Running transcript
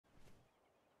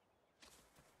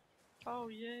Oh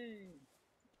yay!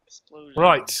 Explosion.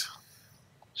 Right.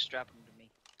 Strap him to me.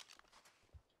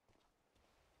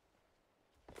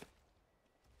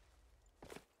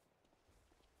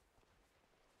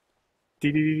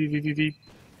 Dee dee dee dee dee dee.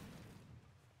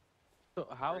 So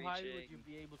how Reaching. high would you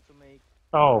be able to make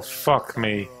Oh, a fuck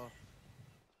me. tower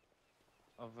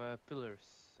of pillars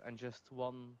and just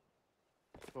one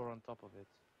floor on top of it?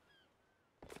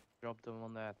 Drop them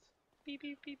on that. Beep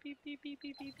beep beep beep beep beep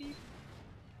beep beep beep.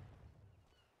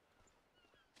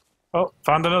 Oh,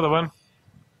 found another one.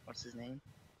 What's his name?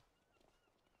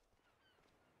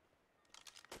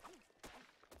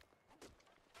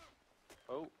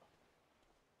 Oh,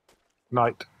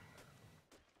 Knight.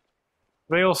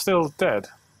 Are they all still dead?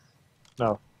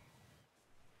 No.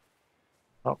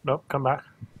 Oh, no, come back.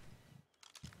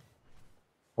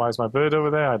 Why is my bird over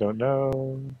there? I don't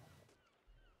know.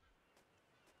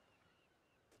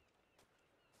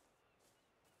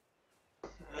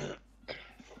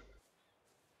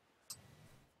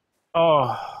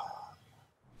 Oh,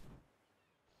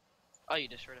 Oh, you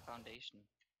destroyed a foundation.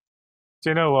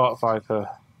 do you know what, Viper?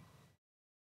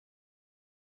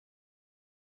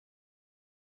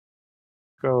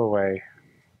 Go away.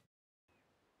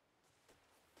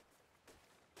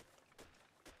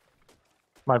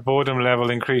 My boredom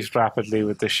level increased rapidly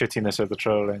with the shittiness of the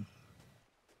trolling.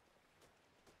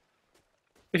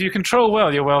 If you can troll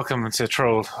well, you're welcome to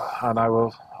troll, and I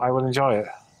will enjoy it.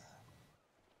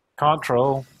 Can't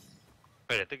troll.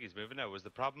 Wait, I think he's moving now. Was the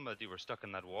problem that you were stuck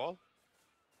in that wall?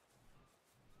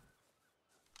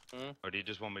 Or do you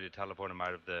just want me to teleport him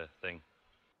out of the thing?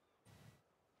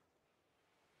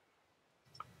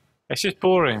 It's just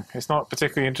boring. It's not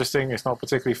particularly interesting. It's not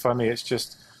particularly funny. It's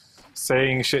just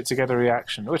saying shit to get a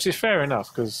reaction, which is fair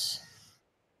enough, because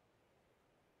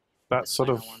that's sort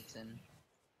of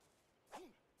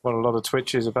what a lot of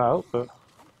Twitch is about, but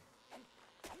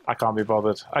I can't be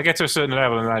bothered. I get to a certain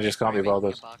level and I just can't be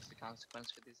bothered. A box of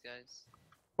consequence for these guys?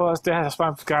 Well, that's why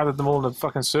I've gathered them all in a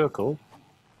fucking circle.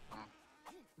 Oh.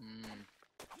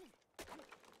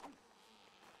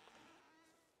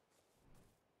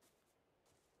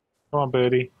 Come on,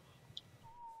 birdie.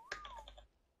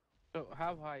 so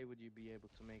how high would you be able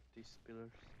to make these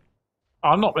pillars?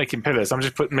 I'm not making pillars. I'm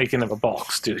just making them a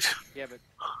box, dude. Yeah, but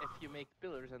if you make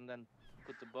pillars and then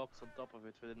put the box on top of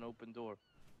it with an open door,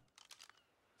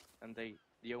 and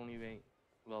the only way,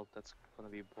 well, that's gonna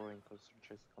be boring because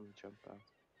they're just gonna jump out.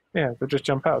 Yeah, they'll just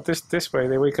jump out. This way,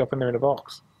 they wake up and they're in a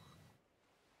box.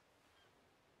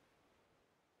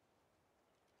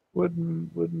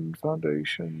 Wooden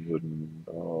foundation, wooden.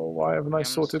 Oh, why haven't I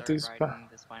sorted these?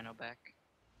 This final back.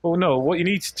 Oh no! What you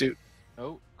need to do?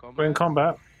 Oh, combat. We're in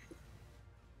combat.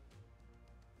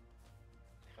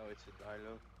 Oh, it's a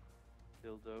dilo.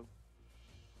 Dildo.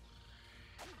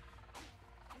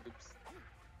 Oops.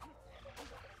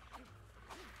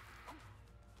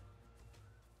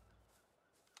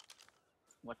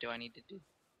 What do I need to do?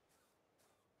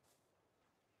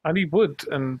 I need wood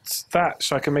and thatch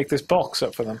so I can make this box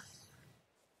up for them.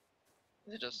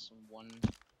 Is it just one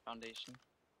foundation?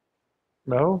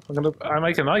 No, I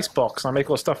make a nice box and I make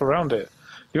all stuff around it.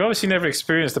 You've obviously never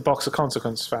experienced the box of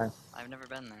consequence, Fang. I've never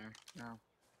been there. No.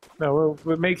 No,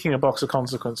 we're making a box of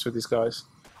consequence with these guys.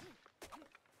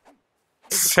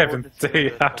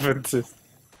 Seventh-day Adventist.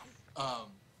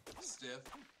 Stiff.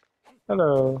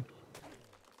 Hello.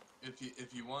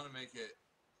 If you want to make it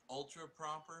ultra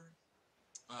proper,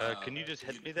 can you just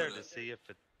hit me there to see if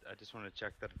it? I just want to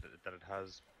check that it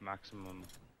has maximum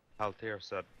health here,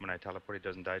 so that when I teleport, it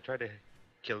doesn't die. Try to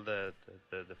kill the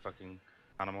fucking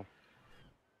animal.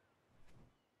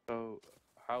 So,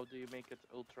 how do you make it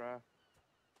ultra?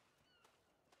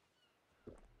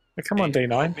 Hey, come on, day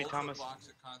 9. Ultra box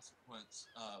of consequence.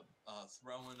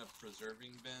 Throw in a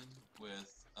preserving bin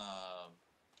with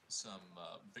some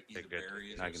either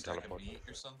berries or stick of meat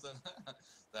or something.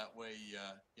 That way,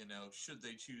 you know, should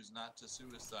they choose not to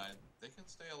suicide, they can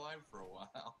stay alive for a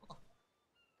while.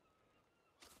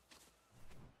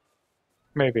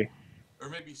 Maybe. Or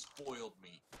maybe spoiled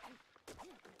meat.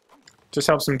 Just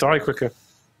helps them die quicker.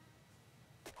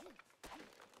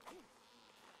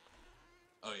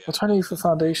 Oh yeah. What do I need for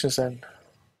foundations then?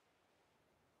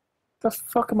 The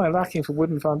fuck am I lacking for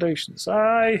wooden foundations?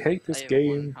 I hate this game.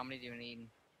 One. How many do you need?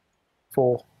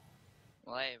 4.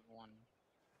 Well, I have 1.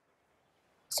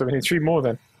 So we need 3 more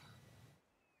then.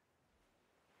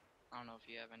 I don't know if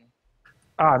you have any.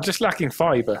 Ah, I'm just lacking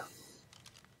fiber.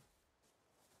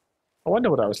 I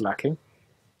wonder what I was lacking.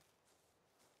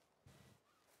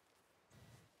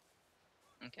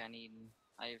 Okay,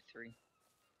 I have 3.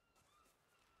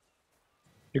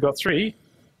 You got 3?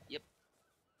 Yep.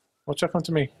 Well, check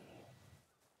onto me.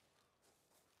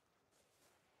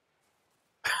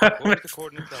 What was the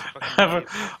coordinates of that fucking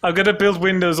cave? I'm gonna build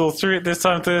windows all through it this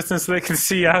time, Thurston, so they can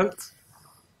see out.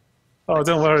 Oh, Like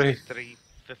don't worry. 63,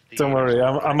 58 Don't or worry.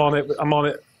 something I'm on it. ridiculous. I'm on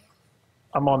it.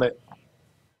 I'm on it.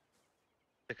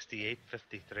 68,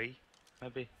 53,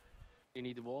 maybe. You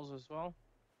need the walls as well.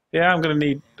 Yeah, I'm gonna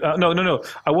need. No.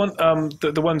 I want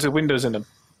the ones with windows in them.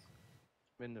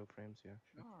 Window frames, yeah.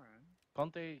 Sure. Alright.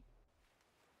 Can't they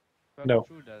cut No.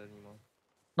 through that anymore?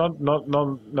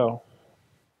 No.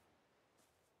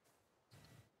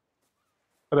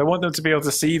 But I want them to be able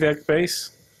to see their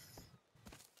base.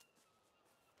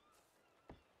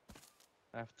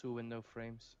 I have 2 window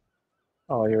frames.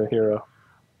 Oh, you're a hero.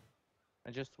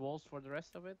 And just walls for the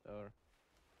rest of it, or?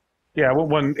 Yeah, I want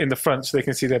one in the front so they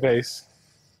can see their base.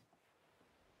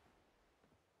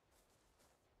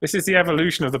 This is the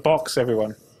evolution of the box,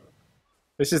 everyone.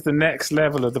 This is the next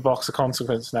level of the box of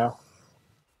consequence now.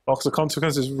 Box of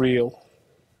consequence is real.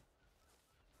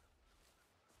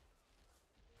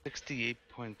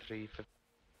 68.3.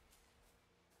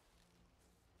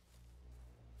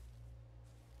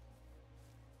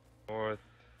 North.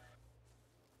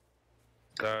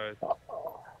 South.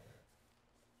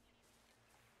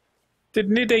 Did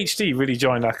Nid HD really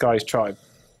join that guy's tribe?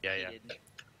 Yeah, He yeah. did.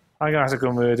 I'm gonna have to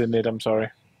go murder Nid, I'm sorry.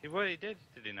 Well, he did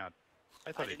he not?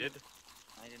 I thought he did.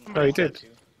 I didn't No, know he what did. to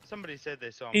do. Somebody said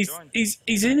they saw him He's join.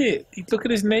 he's in it. Look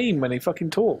at his name when he fucking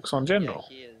talks on Yeah, general.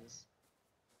 he is.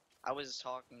 I was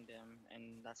talking to him,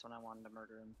 and that's when I wanted to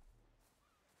murder him.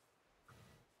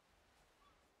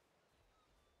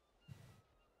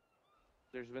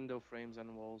 There's window frames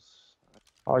and walls.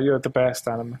 Oh, you're the best,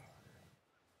 Anime.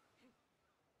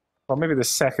 Well, maybe the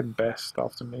second best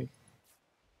after me.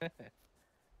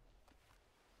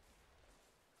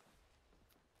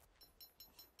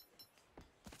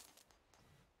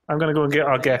 I'm gonna go and get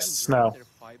our They guests haven't now. dropped their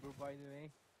fiber, by the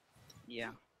way.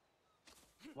 Yeah.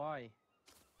 Why?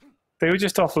 They were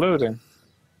just offloading.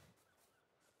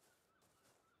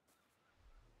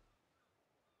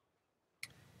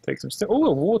 Take some stuff. Oh,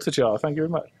 a water jar. Thank you very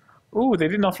much. Oh, they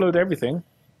didn't offload everything.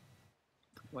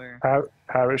 Where?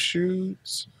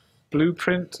 Parachutes,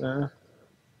 blueprint.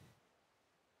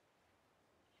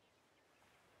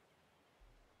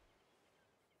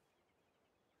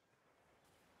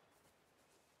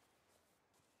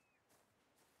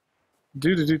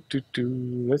 Do.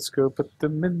 Let's go put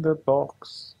them in the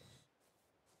box.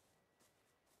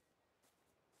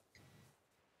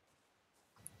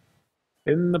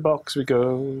 In the box we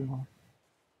go.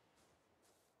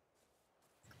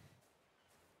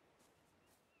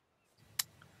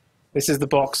 This is the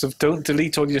box of don't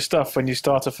delete all your stuff when you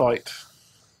start a fight.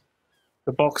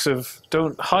 The box of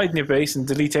don't hide in your base and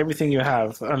delete everything you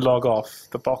have and log off.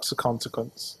 The box of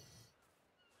consequence.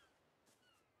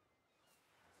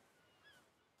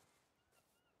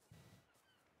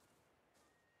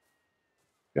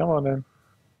 Come on then.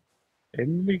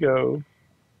 In we go.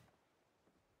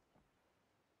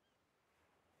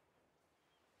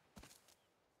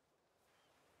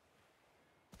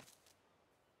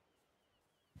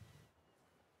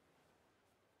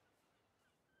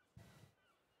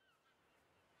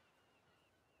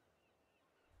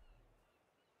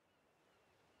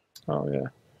 Oh yeah.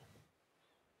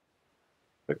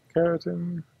 The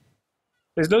keratin.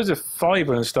 There's loads of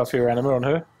fiber and stuff here, Anima, on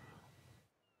her. If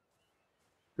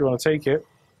you want to take it.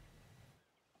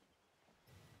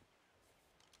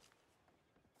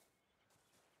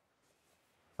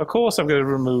 Of course I'm going to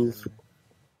remove.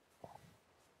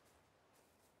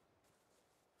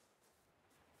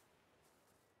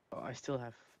 Oh, I still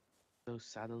have those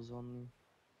saddles on me.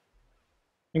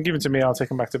 You can give it to me, I'll take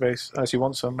them back to base. Unless you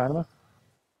want some, Anima.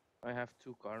 I have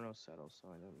 2 Carno saddles, so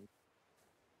I don't need.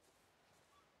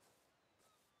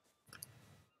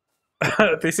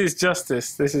 This is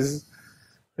justice. This is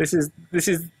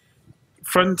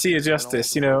frontier And all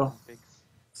justice, the you know. broken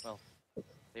pigs. Well,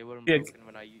 they weren't Yeah. broken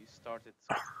when I started,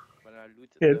 when I looted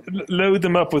Yeah, them. load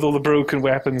them up with all the broken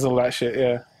weapons, all that shit.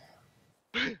 Yeah.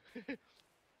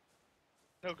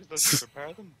 No, because they'll just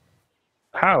repair them.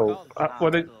 How? God,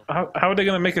 How are they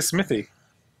going to make a smithy?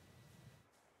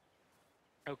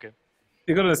 Okay.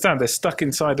 You've got to understand, they're stuck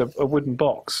inside a wooden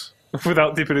box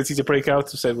without the ability to break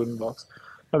out of said wooden box.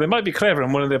 Now, they might be clever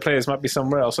and one of their players might be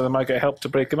somewhere else, so they might get help to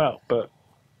break them out, but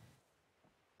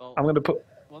Well, I'm going to put...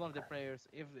 one of the players,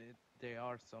 if they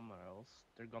are somewhere else,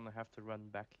 they're gonna have to run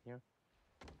back here.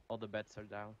 All the beds are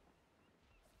down.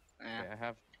 Yeah. Okay, I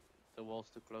have the walls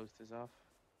to close this off.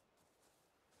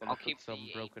 I'll Gonna put keep some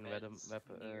the broken 8 beds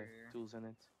near- tools in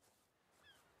it.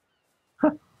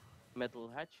 Metal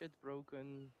hatchet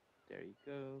broken. There you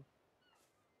go.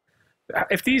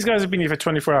 If these guys have been here for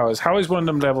 24 hours, how is one of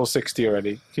them level 60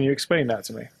 already? Can you explain that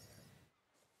to me?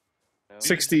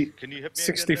 60, Can you hit me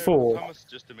 64. again there, Thomas,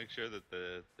 just to make sure that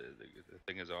the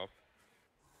thing is off?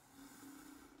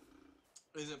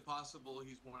 Is it possible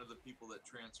he's one of the people that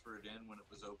transferred in when it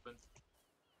was open?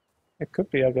 It could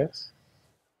be, I guess.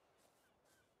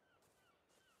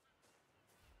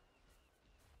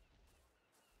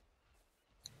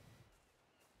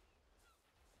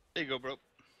 There you go, bro.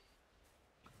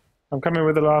 I'm coming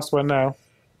with the last one now.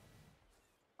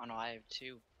 Oh no, I have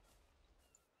 2.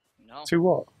 No. 2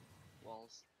 what?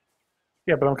 Walls.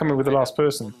 Yeah, but I'm coming with the I last have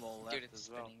person. one wall Dude, left it's as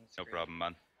well. spinning. It's No great. problem,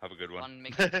 man. Have a good one. One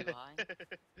makes it too high.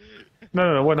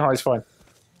 No, 1 high is fine.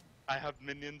 I have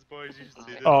minions, boys. You should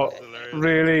see this. Oh, This is hilarious.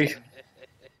 really?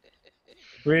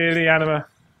 Really, Anima?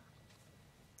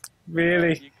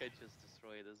 Really? You could just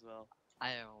destroy it as well. I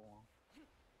have a wall.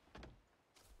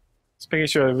 Just making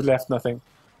sure we left nothing.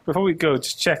 Before we go,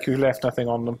 just check we left nothing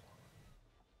on them.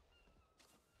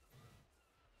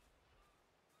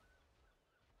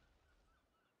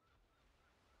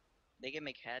 They can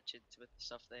make hatchets with the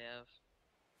stuff they have.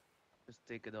 Just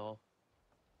take it all.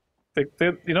 You're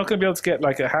not going to be able to get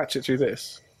like a hatchet through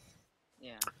this.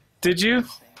 Yeah. Did you?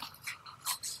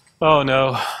 Oh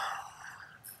no.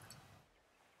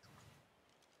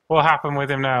 What happened with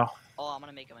him now? Oh, I'm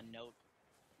gonna make him a note.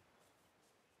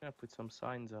 Yeah, put some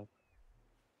signs up.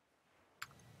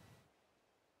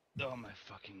 Oh my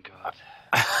fucking god.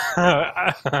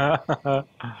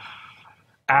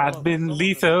 Admin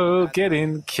lethal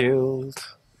getting killed.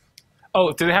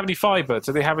 Oh, do they have any fiber?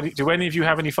 Do any of you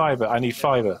have any fiber? I need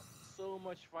fiber. So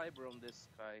much fiber on this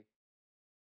guy.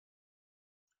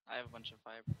 I have a bunch of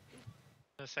fiber.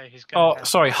 Let's say he's Oh, got.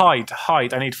 sorry, hide.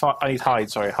 I need hide.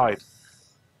 Sorry, hide.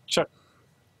 Chuck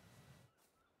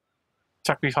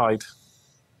me hide.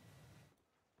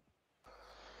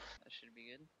 That should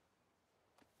be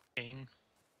good.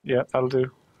 Yeah, that'll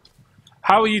do.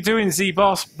 How are you doing,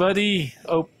 Z-Boss, buddy?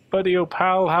 Oh, buddy, oh,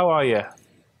 pal, how are you?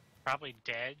 Probably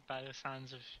dead by the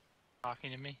sounds of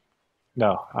talking to me.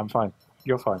 No, I'm fine.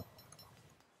 You're fine.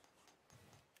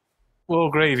 We're all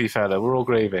gravy, fella. We're all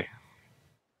gravy.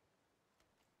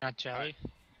 Not jelly.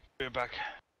 We're back.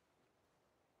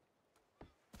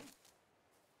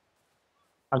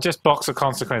 I'm just boxer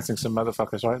consequencing some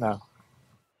motherfuckers right now.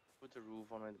 Put a roof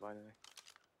on it, by the way.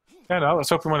 Yeah, no, I was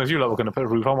hoping one of you lot were going to put a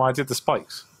roof on while I did the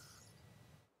spikes.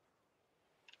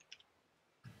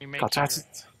 You make God, your, so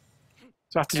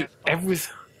I have to do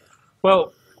everything.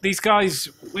 Well, these guys,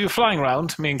 we were flying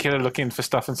around, me and Killer, looking for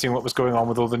stuff and seeing what was going on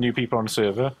with all the new people on the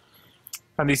server.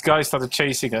 And these guys started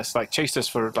chasing us, chased us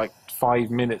for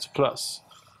 5 minutes plus.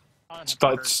 On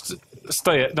birds,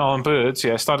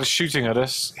 yeah, started shooting at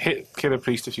us, hit Killer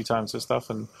Priest a few times and stuff,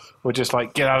 and we're just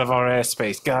like, get out of our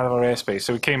airspace, get out of our airspace.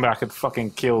 So we came back and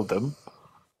fucking killed them.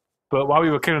 But while we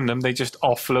were killing them, they just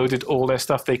offloaded all their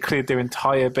stuff. They cleared their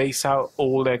entire base out,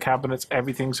 all their cabinets,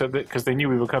 everything, so that because they knew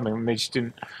we were coming, and they just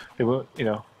didn't. They were,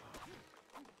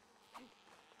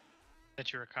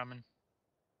 that you were coming.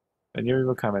 They knew we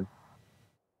were coming.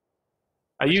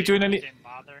 Are you doing any? Didn't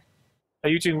bother. Are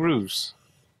you doing roofs,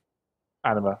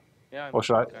 Anima? Yeah, I'm Or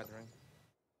should I? gathering.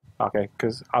 Okay,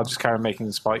 because I'll just carry on making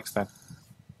the spikes then.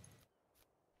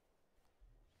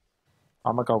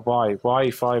 Oh my god, why?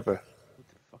 Why fiber? Put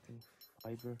the fucking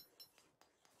fiber.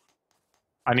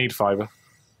 I need fiber.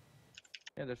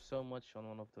 Yeah, there's so much on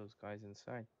one of those guys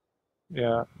inside.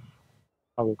 Yeah,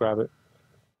 I will grab it.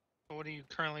 What are you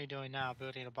currently doing now?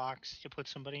 Building a box to put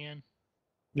somebody in?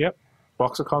 Yep,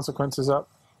 box of consequences up.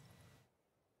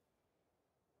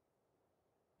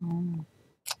 Who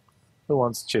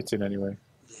wants chitting anyway?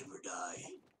 Live or die.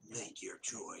 Make your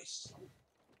choice.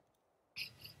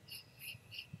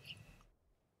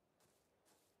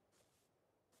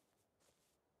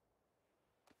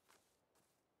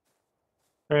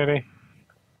 Really?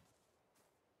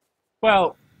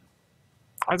 Well,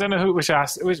 I don't know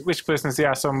which person's the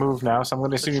ass on move now, so I'm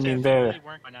going to assume you mean there. You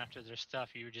weren't going after their stuff.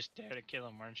 You were just there to kill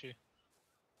them, weren't you?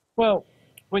 Well,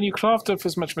 when you craft up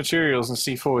as much materials and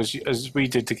C4 as we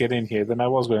did to get in here, then I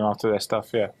was going after their stuff,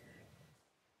 yeah.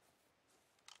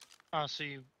 Oh, so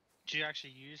did you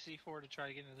actually use C4 to try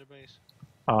to get into their base?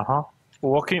 Uh-huh.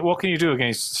 Well, what can you do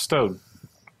against stone?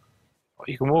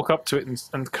 You can walk up to it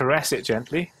and caress it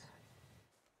gently.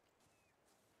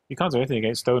 You can't do anything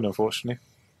against stone, unfortunately.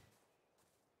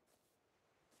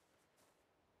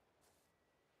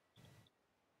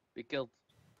 We killed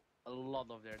a lot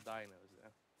of their dinos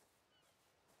there.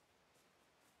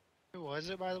 Who was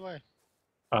it, by the way?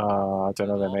 I don't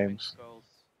know their Laughing names. Skulls.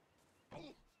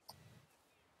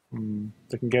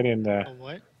 They can get in there. Oh,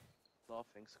 what?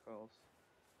 Laughing skulls.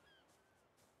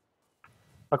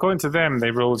 According to them,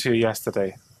 they rolled here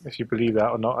yesterday. If you believe that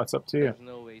or not, that's up to you. There's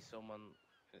no way someone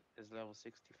is level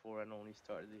 64 and only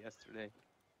started it yesterday.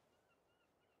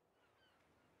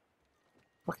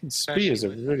 Fucking Especially spears are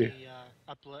with really. the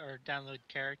upload or download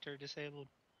character disabled.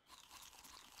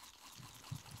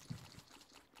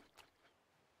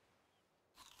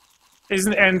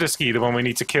 Isn't Enderski the one we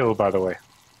need to kill, by the way?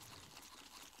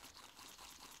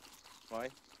 Why?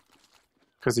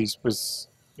 Because he's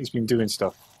been doing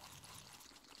stuff.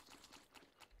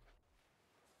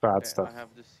 Bad Okay, stuff. I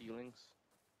have the ceilings.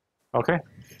 Okay.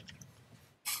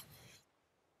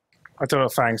 I don't know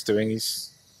what Fang's doing.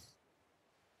 He's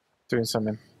doing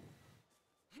something.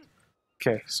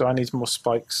 Okay, so I need more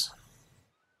spikes.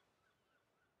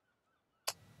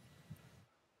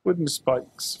 Wooden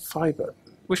spikes. Fiber.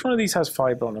 Which one of these has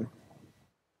fiber on them?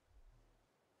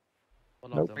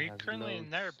 One Nope. of them Are you has currently in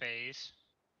their loads. base?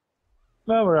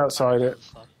 No, we're outside it.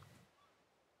 Stuff.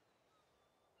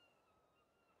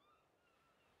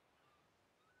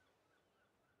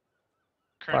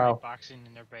 Currently Wow. boxing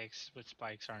in their base with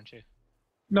spikes, aren't you?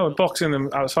 No, we're boxing them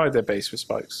outside their base with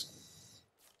spikes.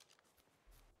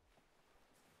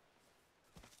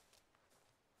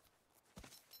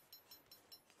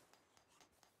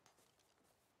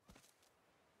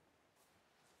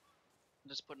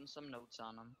 Just putting some notes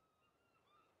on them.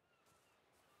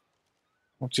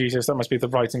 Oh, Jesus, that must be the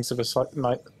writings of a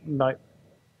night.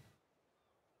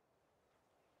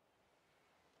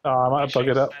 Oh, I might have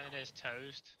buggered up. It is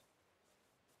toast.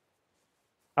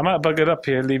 I might have buggered up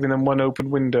here, leaving them one open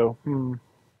window.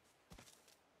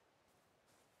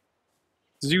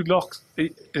 Did you lock...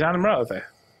 Is Anna out of there?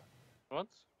 What?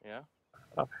 Yeah.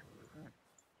 Okay.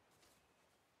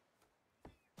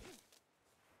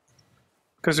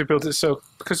 Because we built it so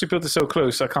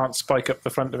close, I can't spike up the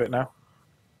front of it now.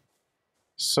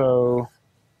 So,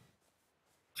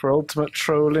 for ultimate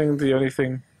trolling, the only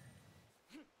thing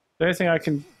I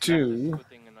can do.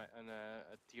 Putting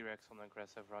a T-Rex on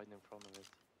aggressive right in front of it.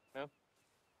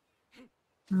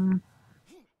 No.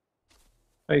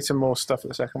 I need some more stuff for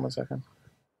the second. 1 second.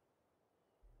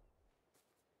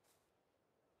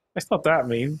 It's not that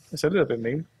mean. It's a little bit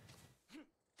mean.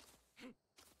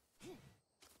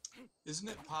 Isn't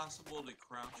it possible to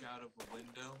crouch out of a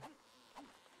window?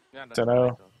 Yeah, that's Dunno.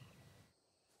 what I thought.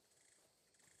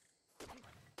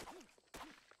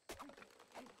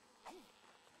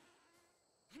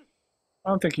 I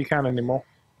don't think you can anymore.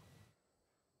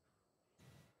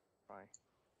 Right.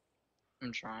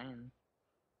 I'm trying.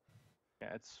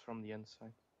 Yeah, it's from the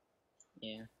inside.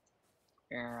 Yeah.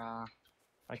 Here,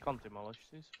 I can't demolish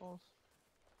these walls.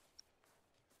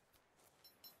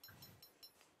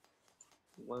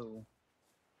 whoa.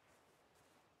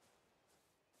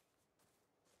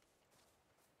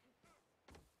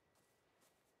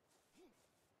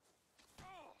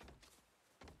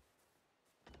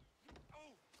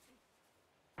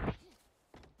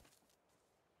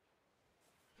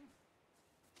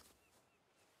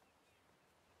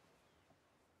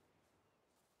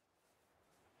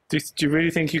 Do you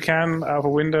really think you can out of a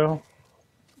window?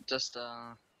 Just,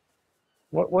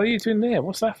 What are you doing there?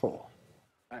 What's that for?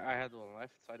 I had one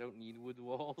left, so I don't need wood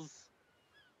walls.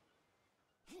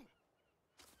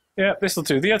 Yeah, this will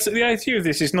do. The idea of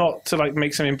this is not to like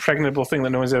make some impregnable thing that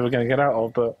no one's ever going to get out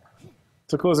of, but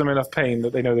to cause them enough pain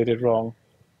that they know they did wrong.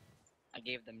 I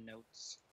gave them notes.